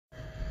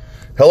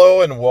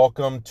Hello and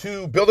welcome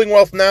to Building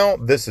Wealth Now.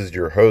 This is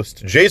your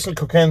host, Jason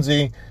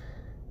Kokenzie.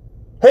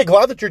 Hey,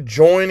 glad that you're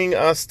joining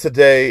us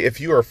today.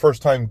 If you are a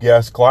first-time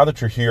guest, glad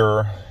that you're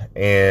here.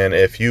 And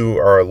if you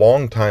are a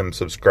long-time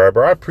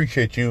subscriber, I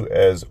appreciate you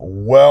as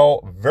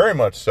well, very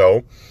much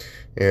so.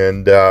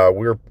 And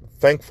we're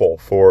thankful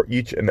for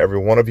each and every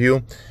one of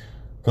you.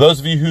 For those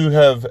of you who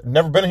have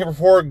never been here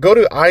before, go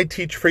to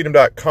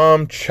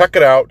iteachfreedom.com, check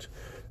it out.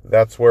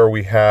 That's where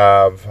we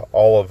have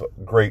all of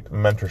great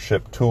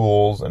mentorship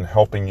tools and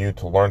helping you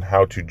to learn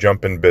how to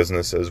jump in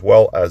business as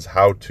well as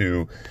how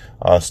to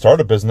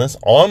start a business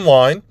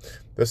online.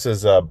 This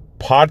is a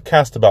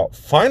podcast about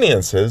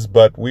finances,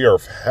 but we are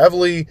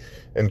heavily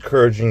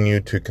encouraging you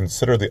to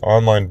consider the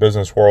online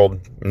business world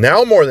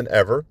now more than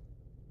ever.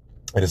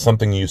 It is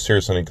something you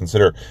seriously need to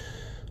consider.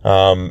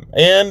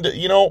 And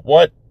you know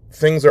what?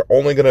 Things are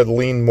only going to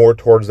lean more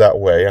towards that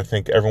way. I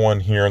think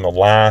everyone here in the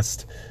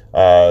last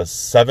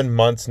 7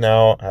 months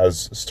now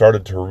has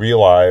started to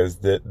realize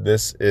that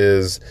this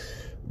is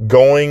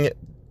going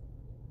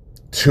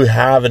to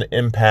have an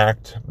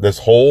impact. This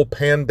whole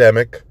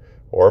pandemic,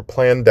 or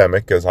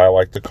plandemic as I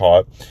like to call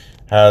it,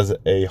 has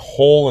a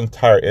whole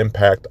entire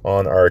impact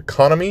on our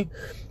economy,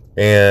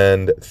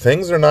 and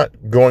things are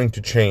not going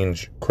to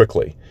change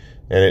quickly.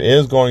 And it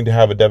is going to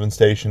have a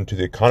devastation to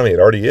the economy. It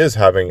already is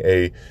having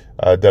a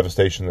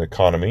devastation to the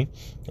economy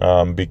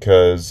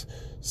because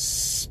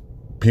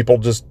people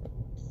just,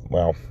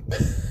 well,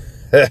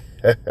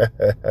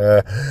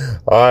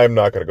 I'm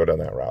not going to go down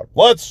that route.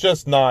 Let's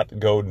just not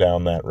go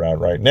down that route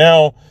right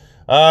now.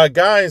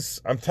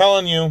 Guys, I'm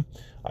telling you,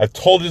 I've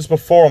told you this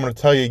before, I'm going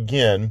to tell you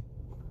again,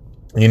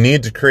 you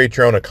need to create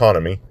your own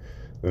economy.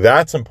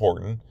 That's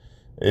important.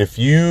 If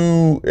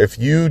you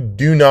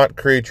do not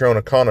create your own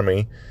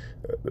economy,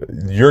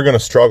 you're going to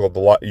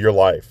struggle your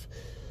life.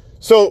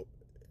 So,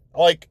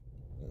 like,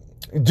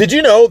 did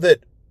you know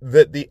that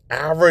the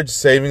average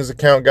savings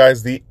account,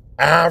 guys, the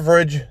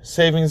average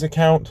savings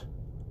account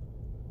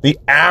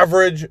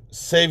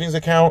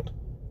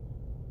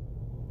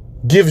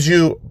gives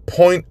you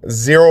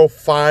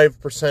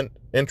 0.05%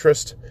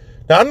 interest?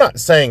 Now, I'm not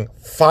saying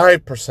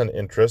 5%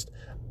 interest.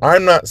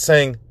 I'm not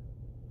saying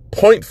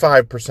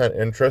 0.5%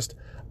 interest.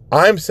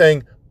 I'm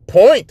saying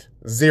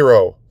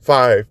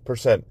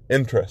 0.05%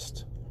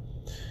 interest.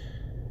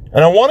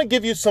 And I want to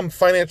give you some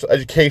financial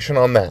education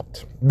on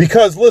that.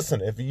 Because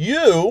listen, if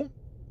you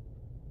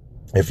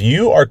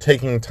are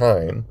taking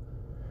time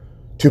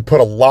to put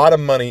a lot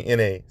of money in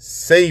a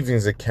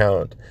savings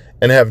account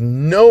and have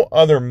no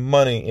other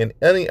money in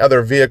any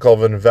other vehicle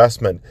of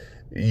investment,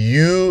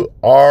 you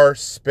are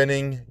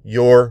spinning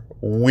your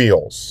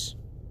wheels.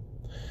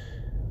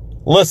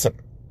 Listen,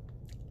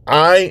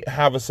 I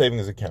have a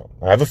savings account.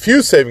 I have a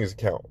few savings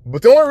accounts.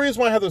 But the only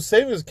reason why I have those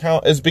savings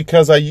account is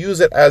because I use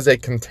it as a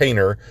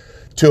container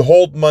to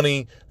hold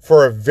money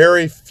for a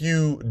very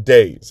few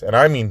days. And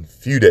I mean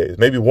few days.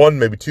 Maybe 1,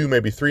 maybe 2,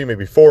 maybe 3,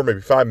 maybe 4,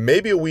 maybe 5,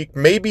 maybe a week,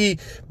 maybe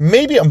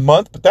a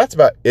month, but that's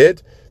about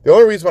it. The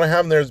only reason why I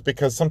have them there is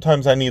because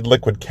sometimes I need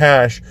liquid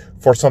cash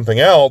for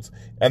something else,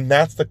 and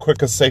that's the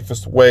quickest,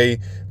 safest way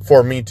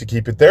for me to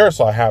keep it there.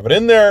 So I have it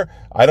in there.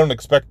 I don't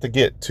expect to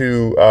get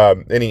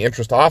to any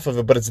interest off of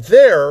it, but it's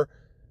there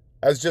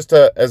as just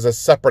as a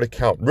separate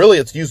account. Really,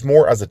 it's used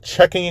more as a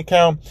checking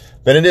account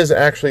than it is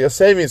actually a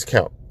savings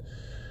account.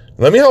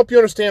 Let me help you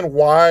understand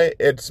why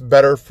it's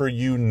better for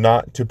you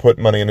not to put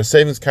money in a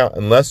savings account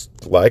unless,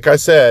 like I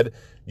said,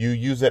 you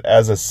use it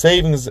as a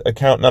savings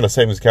account, not a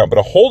savings account, but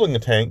a holding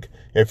tank,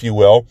 if you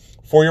will,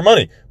 for your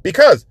money.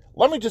 Because,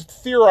 let me just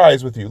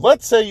theorize with you.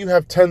 Let's say you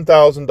have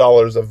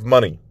 $10,000 of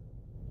money.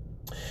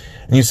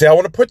 And you say, I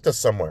want to put this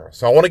somewhere.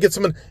 So I want to get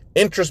some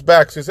interest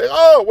back. So you say,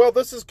 oh, well,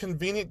 this is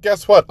convenient.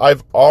 Guess what?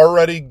 I've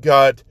already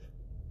got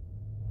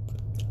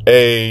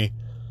a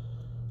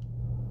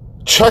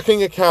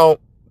checking account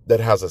that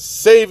has a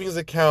savings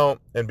account,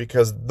 and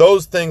because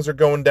those things are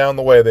going down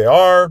the way they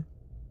are,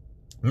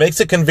 makes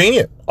it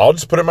convenient. I'll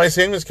just put it in my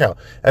savings account,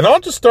 and I'll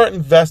just start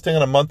investing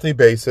on a monthly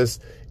basis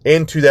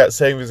into that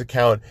savings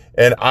account,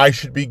 and I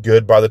should be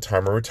good by the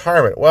time of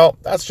retirement. Well,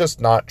 that's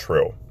just not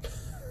true.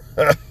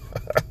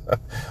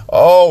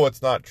 Oh,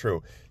 it's not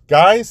true.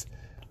 Guys,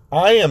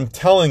 I am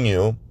telling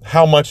you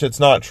how much it's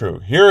not true.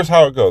 Here's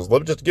how it goes.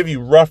 Let me just give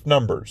you rough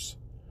numbers.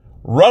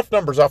 Rough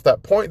numbers off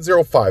that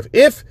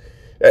 0.05.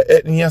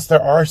 And yes,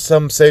 there are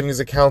some savings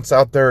accounts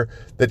out there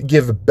that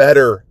give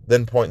better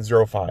than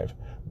 0.05.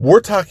 We're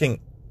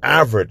talking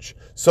average.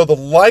 So the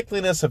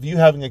likeliness of you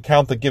having an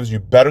account that gives you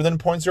better than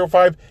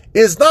 0.05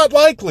 is not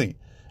likely.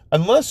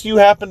 Unless you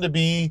happen to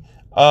be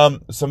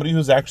somebody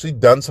who's actually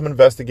done some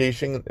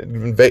investigating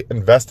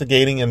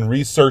and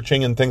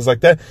researching and things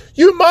like that.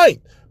 You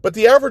might, but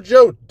the average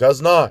Joe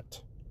does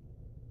not.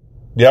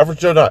 The average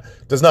Joe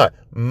does not.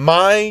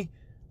 I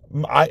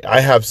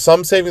have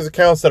some savings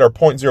accounts that are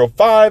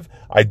 0.05.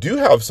 I do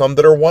have some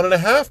that are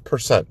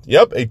 1.5%.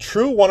 Yep, a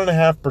true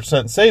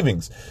 1.5%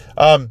 savings.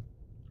 And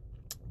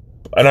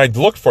I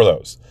looked for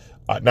those.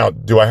 Now,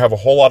 do I have a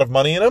whole lot of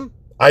money in them?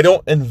 I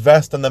don't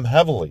invest in them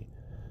heavily.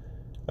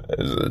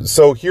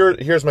 So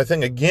here's my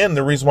thing. Again,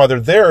 the reason why they're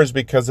there is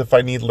because if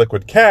I need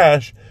liquid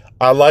cash,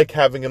 I like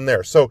having them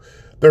there. So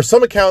there's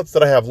some accounts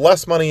that I have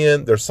less money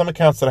in. There's some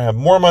accounts that I have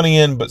more money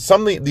in, but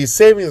some of these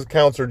savings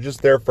accounts are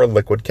just there for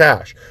liquid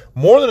cash.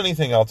 More than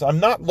anything else, I'm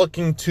not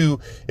looking to,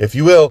 if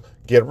you will,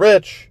 get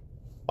rich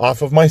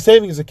off of my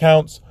savings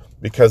accounts,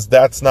 because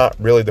that's not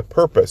really the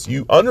purpose.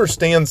 You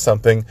understand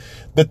something,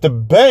 that the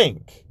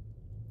bank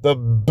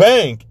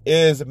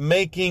is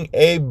making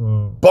a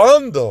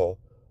bundle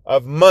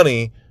of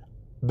money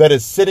that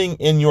is sitting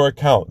in your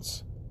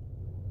accounts.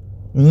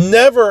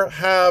 Never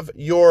have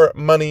your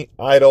money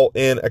idle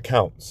in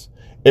accounts.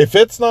 If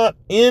it's not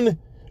in,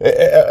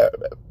 let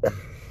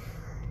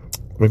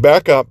me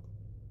back up.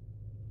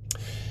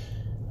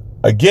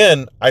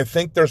 Again, I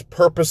think there's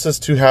purposes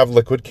to have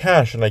liquid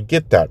cash, and I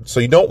get that. So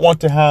you don't want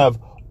to have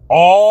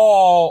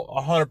all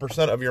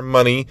 100% of your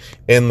money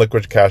in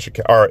liquid cash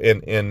or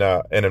in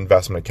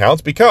investment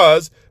accounts,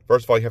 because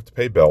first of all, you have to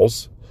pay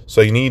bills.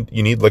 So you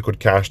need liquid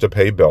cash to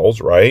pay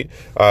bills, right?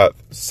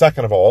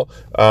 Second of all,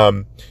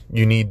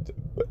 you need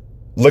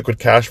liquid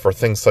cash for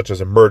things such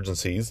as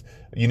emergencies.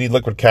 You need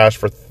liquid cash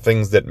for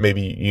things that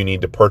maybe you need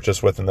to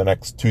purchase within the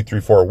next 2,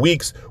 3, 4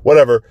 weeks,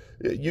 whatever.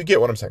 You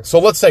get what I'm saying. So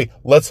let's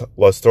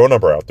throw a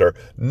number out there.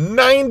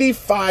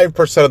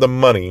 95% of the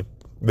money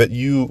that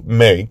you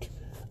make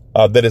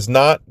that is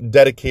not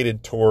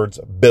dedicated towards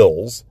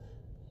bills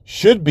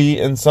should be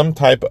in some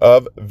type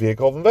of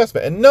vehicle of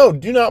investment. And no,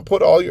 do not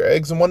put all your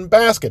eggs in one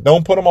basket.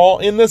 Don't put them all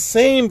in the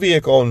same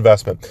vehicle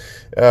investment.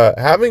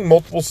 Having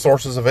multiple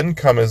sources of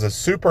income is a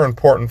super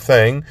important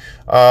thing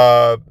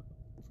for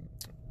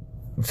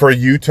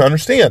you to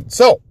understand.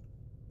 So,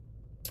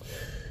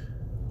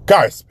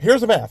 guys, here's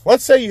the math.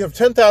 Let's say you have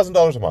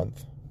 $10,000 a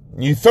month.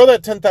 You throw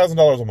that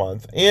 $10,000 a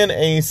month in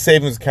a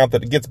savings account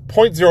that gets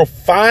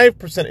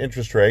 0.05%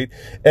 interest rate,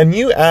 and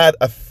you add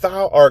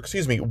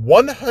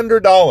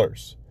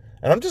 $100.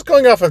 And I'm just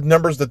going off of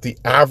numbers that the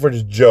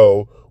average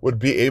Joe would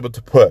be able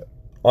to put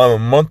on a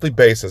monthly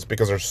basis,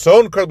 because they're so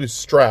incredibly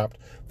strapped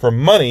for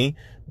money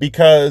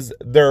because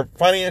they're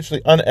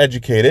financially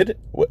uneducated.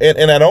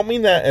 And I don't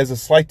mean that as a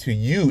slight to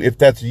you, if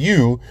that's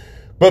you.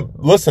 But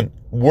listen,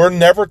 we're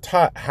never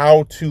taught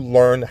how to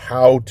learn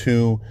how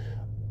to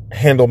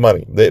handle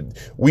money.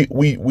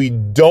 We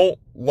don't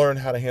learn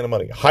how to handle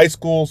money. High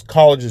schools,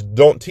 colleges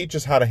don't teach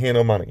us how to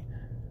handle money.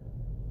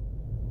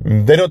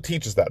 They don't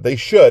teach us that. They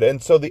should.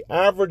 And so the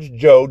average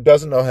Joe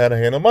doesn't know how to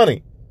handle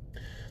money.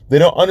 They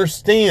don't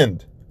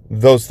understand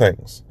those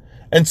things.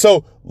 And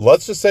so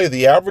let's just say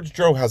the average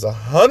Joe has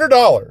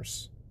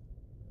 $100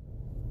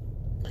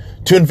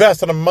 to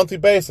invest on a monthly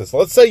basis.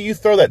 Let's say you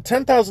throw that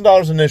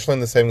 $10,000 initially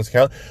in the savings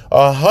account,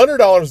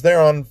 $100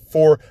 there on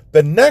for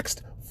the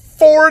next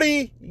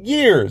 40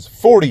 years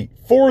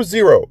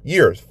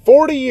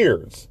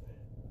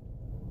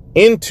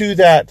into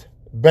that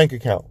bank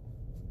account.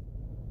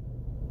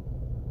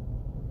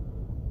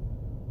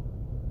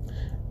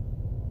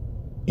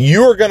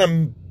 You're going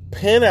to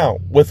pan out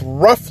with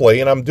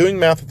roughly, and I'm doing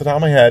math at the top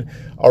of my head,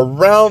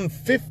 around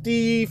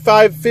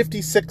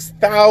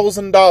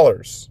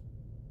 $56,000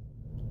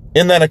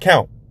 in that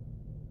account.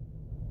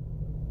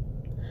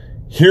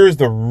 Here's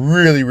the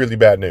really, really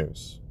bad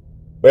news.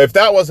 But if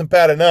that wasn't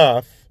bad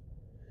enough,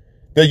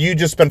 that you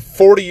just spent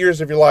 40 years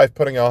of your life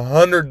putting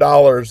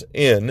 $100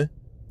 in,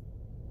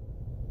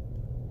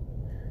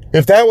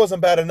 if that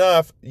wasn't bad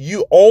enough,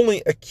 you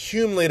only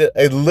accumulated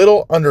a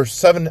little under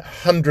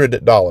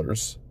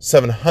 $700.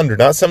 700,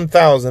 not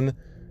 7,000,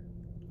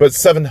 but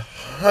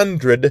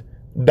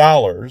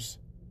 $700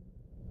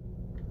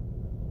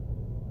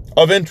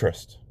 of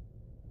interest.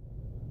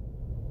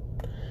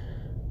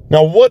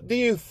 Now, what do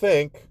you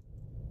think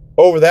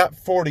over that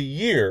 40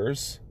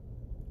 years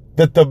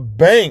that the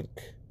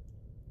bank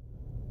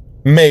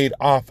made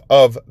off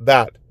of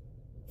that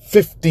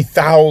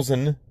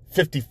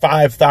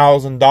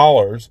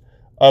 $55,000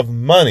 of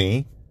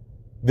money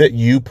that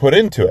you put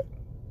into it?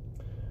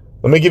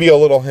 Let me give you a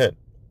little hint.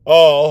 A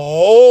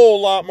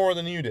whole lot more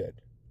than you did.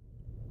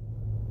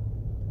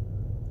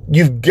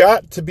 You've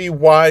got to be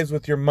wise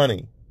with your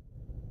money.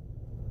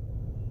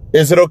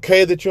 Is it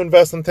okay that you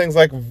invest in things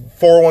like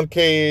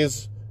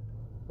 401ks,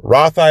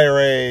 Roth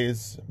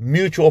IRAs,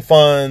 mutual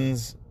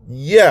funds?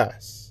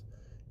 Yes.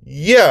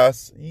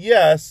 Yes,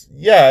 yes,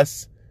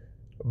 yes.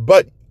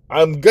 But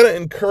I'm going to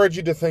encourage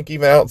you to think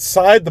even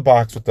outside the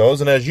box with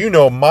those. And as you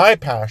know, my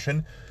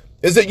passion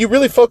is that you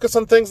really focus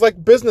on things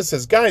like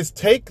businesses. Guys,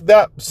 take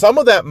some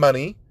of that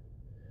money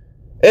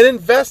and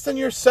invest in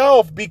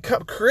yourself.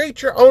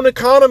 Create your own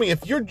economy.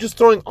 If you're just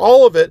throwing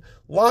all of it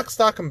lock,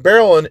 stock, and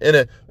barrel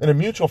in a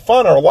mutual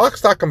fund, or lock,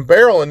 stock, and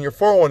barrel in your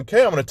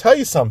 401k, I'm going to tell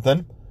you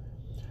something.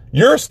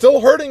 You're still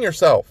hurting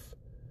yourself,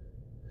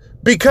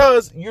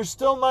 because you're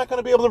still not going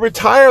to be able to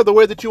retire the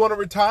way that you want to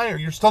retire.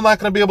 You're still not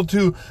going to be able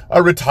to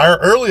retire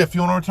early if you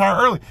want to retire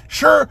early.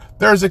 Sure,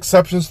 there's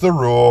exceptions to the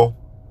rule.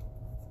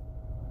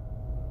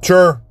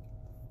 Sure,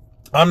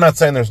 I'm not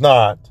saying there's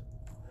not.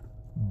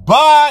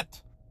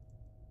 But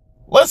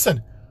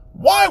listen,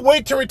 Why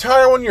wait to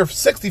retire when you're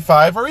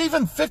 65 or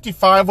even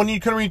 55 when you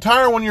can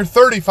retire when you're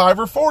 35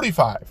 or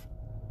 45?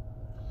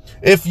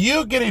 If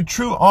you get a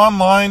true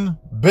online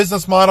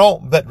business model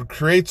that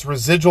creates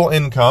residual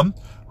income,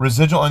 for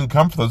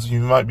those of you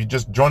who might be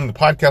just joining the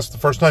podcast for the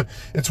first time,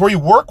 it's where you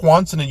work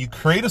once and then you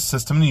create a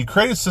system, you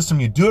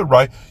do it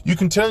right, you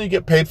continue to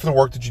get paid for the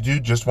work that you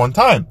do just one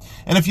time.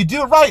 And if you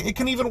do it right, it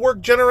can even work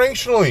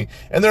generationally.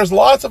 And there's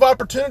lots of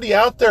opportunity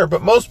out there,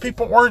 but most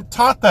people weren't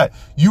taught that.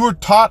 You were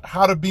taught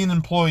how to be an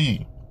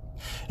employee.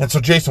 And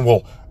so Jason,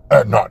 well,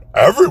 not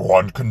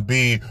everyone can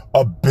be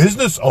a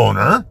business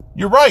owner.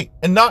 You're right.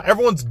 And not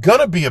everyone's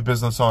gonna be a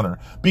business owner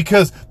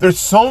because there's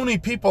so many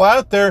people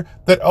out there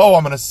that,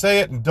 I'm gonna say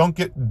it and don't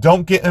get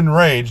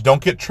enraged,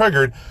 don't get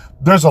triggered.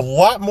 There's a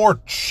lot more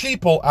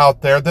sheeple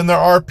out there than there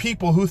are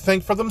people who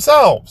think for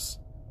themselves.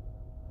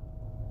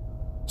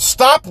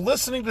 Stop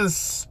listening to the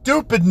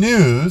stupid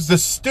news, the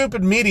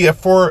stupid media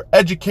for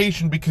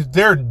education because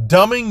they're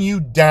dumbing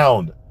you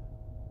down.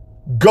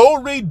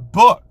 Go read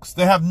books.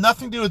 They have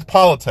nothing to do with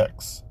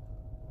politics.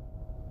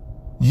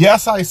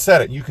 Yes, I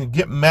said it. You can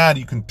get mad,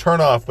 you can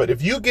turn off, but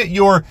if you get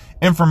your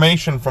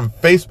information from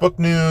Facebook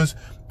news,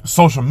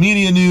 social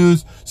media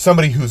news,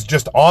 somebody who's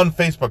just on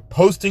Facebook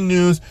posting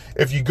news,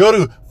 if you go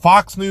to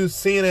Fox News,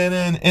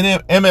 CNN,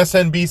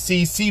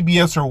 MSNBC,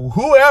 CBS, or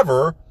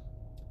whoever,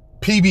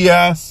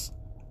 PBS,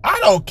 I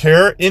don't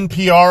care,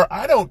 NPR,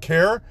 I don't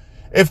care.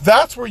 If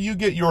that's where you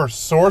get your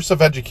source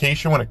of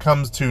education when it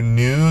comes to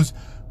news,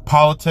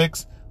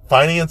 politics,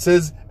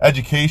 finances,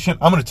 education,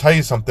 I'm going to tell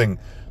you something.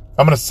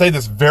 I'm going to say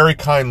this very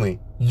kindly.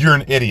 You're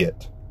an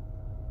idiot.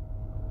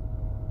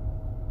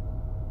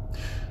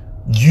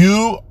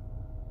 You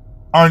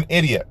are an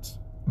idiot.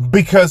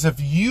 Because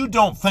if you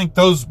don't think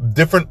those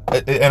different,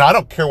 and I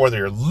don't care whether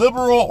you're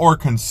liberal or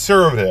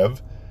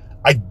conservative,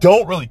 I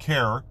don't really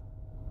care.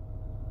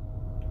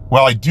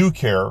 Well, I do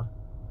care,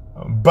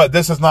 but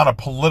this is not a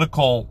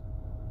political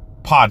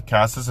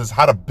podcast. This is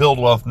how to build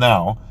wealth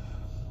now.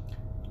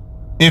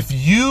 If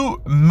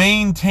you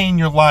maintain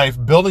your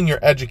life building your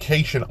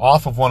education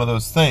off of one of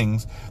those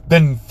things,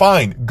 then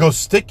fine, go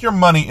stick your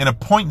money in a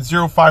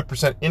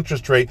 0.05%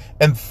 interest rate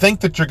and think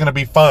that you're going to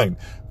be fine.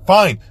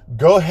 Fine,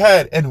 go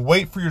ahead and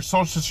wait for your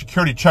Social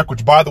Security check,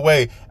 which, by the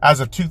way, as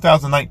of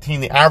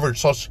 2019, the average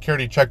Social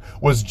Security check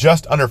was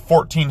just under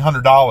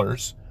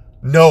 $1,400.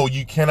 No,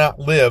 you cannot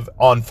live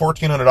on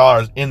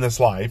 $1,400 in this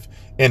life,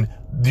 in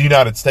the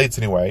United States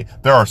anyway.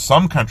 There are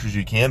some countries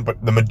you can,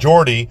 but the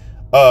majority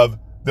of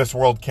this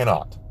world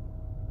cannot.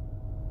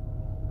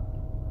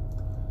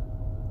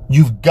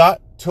 You've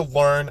got to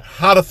learn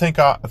how to think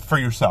for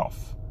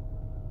yourself.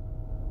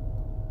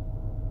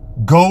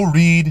 Go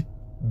read,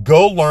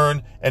 go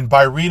learn, and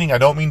by reading, I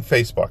don't mean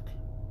Facebook.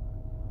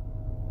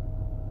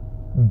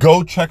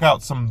 Go check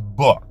out some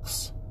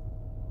books.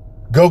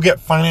 Go get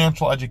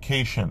financial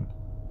education.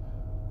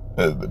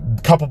 A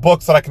couple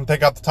books that I can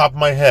think off the top of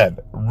my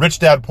head. Rich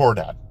Dad, Poor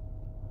Dad.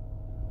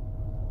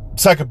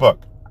 Second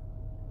book,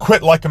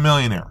 Quit Like a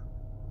Millionaire.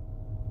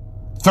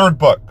 Third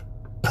book,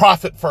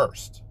 Profit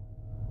First.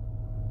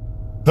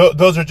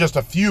 Those are just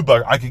a few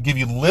books. I could give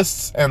you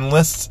lists and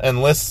lists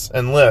and lists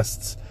and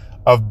lists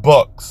of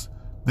books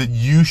that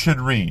you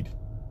should read.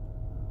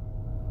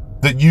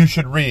 That you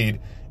should read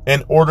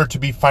in order to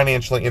be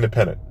financially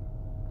independent.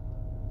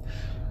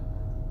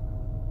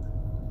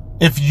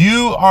 If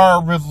you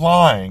are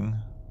relying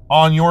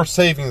on your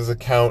savings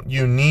account,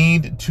 you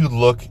need to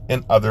look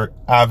in other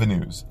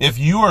avenues. If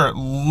you are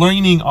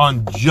leaning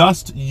on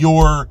just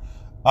your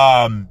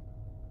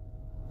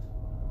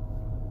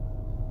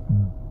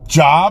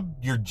job,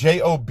 your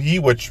job,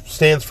 which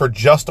stands for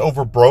just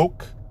over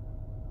broke,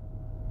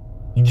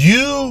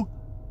 you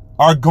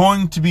are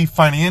going to be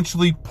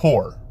financially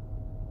poor.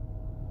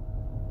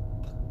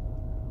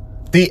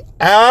 The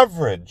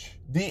average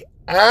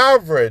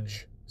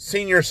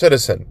senior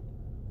citizen,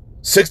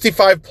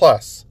 65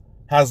 plus,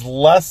 has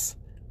less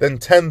than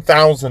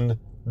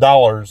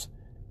 $10,000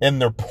 in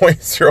their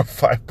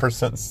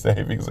 0.05%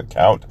 savings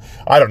account.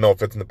 I don't know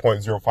if it's in the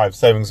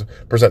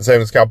 0.05%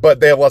 savings account, but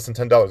they have less than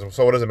 $10.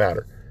 So what does it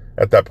matter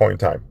at that point in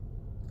time?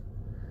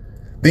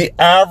 The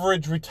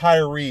average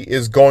retiree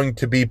is going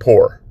to be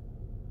poor.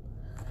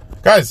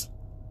 Guys,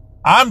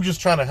 I'm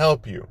just trying to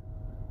help you.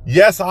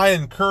 Yes, I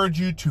encourage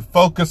you to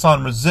focus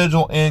on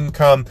residual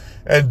income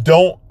and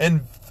don't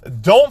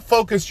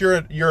focus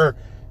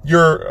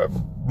your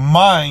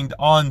mind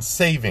on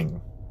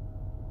saving.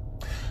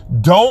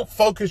 Don't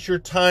focus your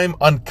time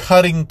on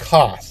cutting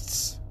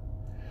costs.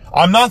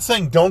 I'm not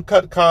saying don't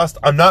cut costs.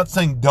 I'm not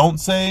saying don't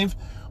save.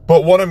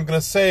 But what I'm going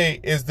to say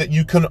is that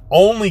you can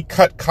only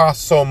cut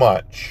costs so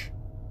much.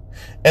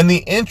 And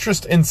the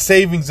interest in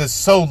savings is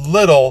so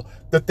little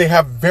that they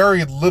have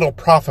very little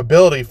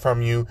profitability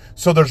from you.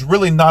 So there's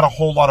really not a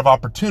whole lot of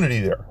opportunity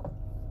there.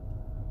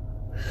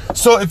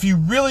 So if you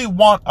really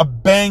want a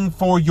bang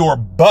for your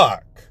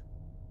buck,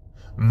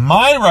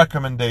 my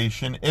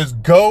recommendation is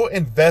go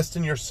invest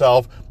in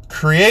yourself,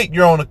 create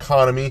your own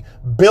economy,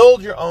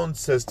 build your own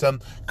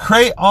system,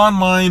 create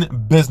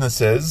online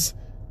businesses,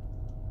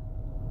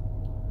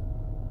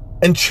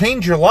 and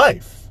change your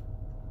life.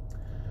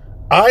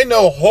 I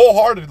know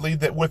wholeheartedly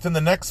that within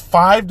the next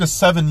 5 to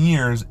 7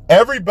 years,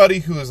 everybody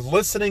who is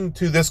listening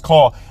to this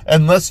call,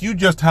 unless you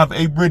just have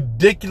a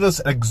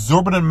ridiculous,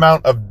 exorbitant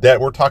amount of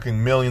debt, we're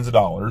talking millions of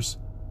dollars,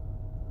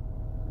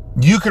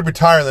 you could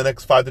retire in the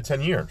next 5 to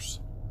 10 years.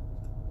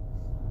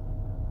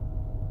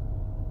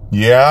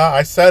 Yeah,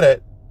 I said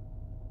it.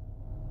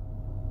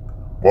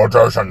 Well,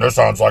 Jason, this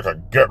sounds like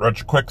a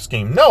get-rich-quick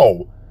scheme.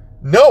 No,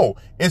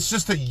 it's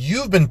just that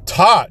you've been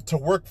taught to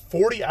work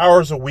 40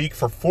 hours a week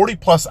for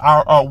 40-plus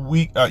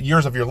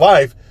years of your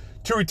life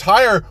to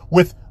retire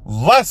with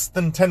less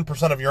than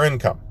 10% of your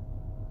income.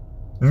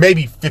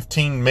 Maybe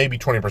 15, maybe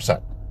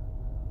 20%.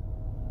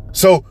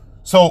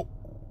 So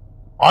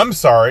I'm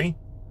sorry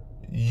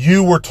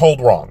you were told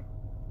wrong.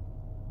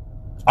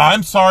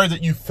 I'm sorry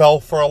that you fell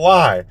for a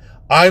lie.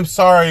 I'm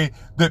sorry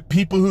that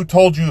people who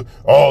told you,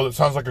 oh, that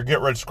sounds like a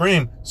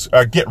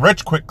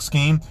get-rich-quick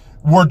scheme,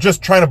 were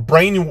just trying to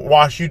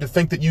brainwash you to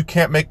think that you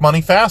can't make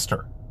money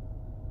faster.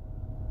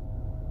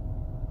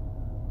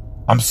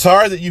 I'm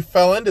sorry that you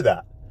fell into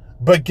that.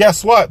 But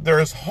guess what? There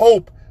is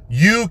hope.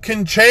 You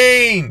can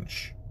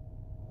change.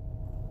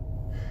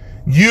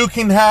 You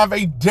can have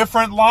a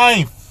different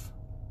life.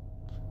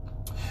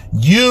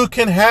 You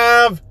can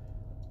have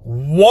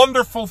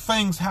wonderful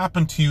things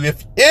happen to you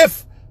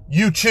if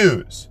you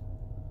choose.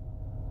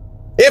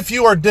 If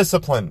you are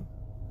disciplined.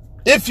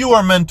 If you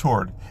are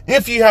mentored.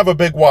 If you have a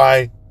big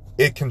why,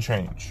 it can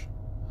change.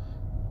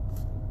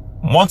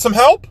 Want some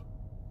help?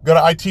 Go to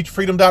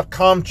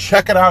iteachfreedom.com.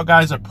 Check it out,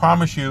 guys. I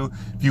promise you,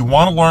 if you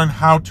want to learn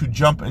how to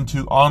jump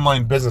into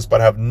online business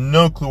but have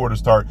no clue where to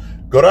start,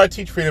 go to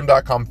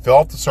iteachfreedom.com, fill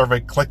out the survey,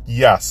 click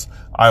yes.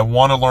 I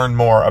want to learn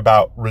more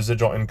about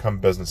residual income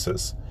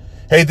businesses.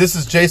 Hey, this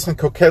is Jason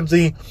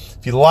Kokenzie.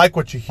 If you like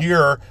what you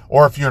hear,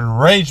 or if you're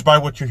enraged by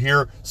what you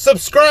hear,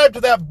 subscribe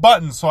to that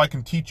button so I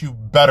can teach you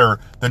better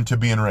than to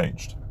be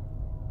enraged.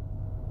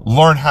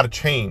 Learn how to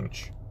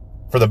change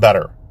for the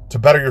better, to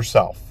better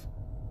yourself.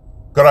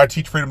 Go to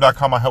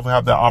iteachfreedom.com. I hope I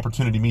have that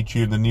opportunity to meet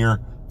you in the near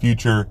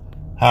future.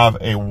 Have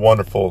a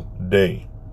wonderful day.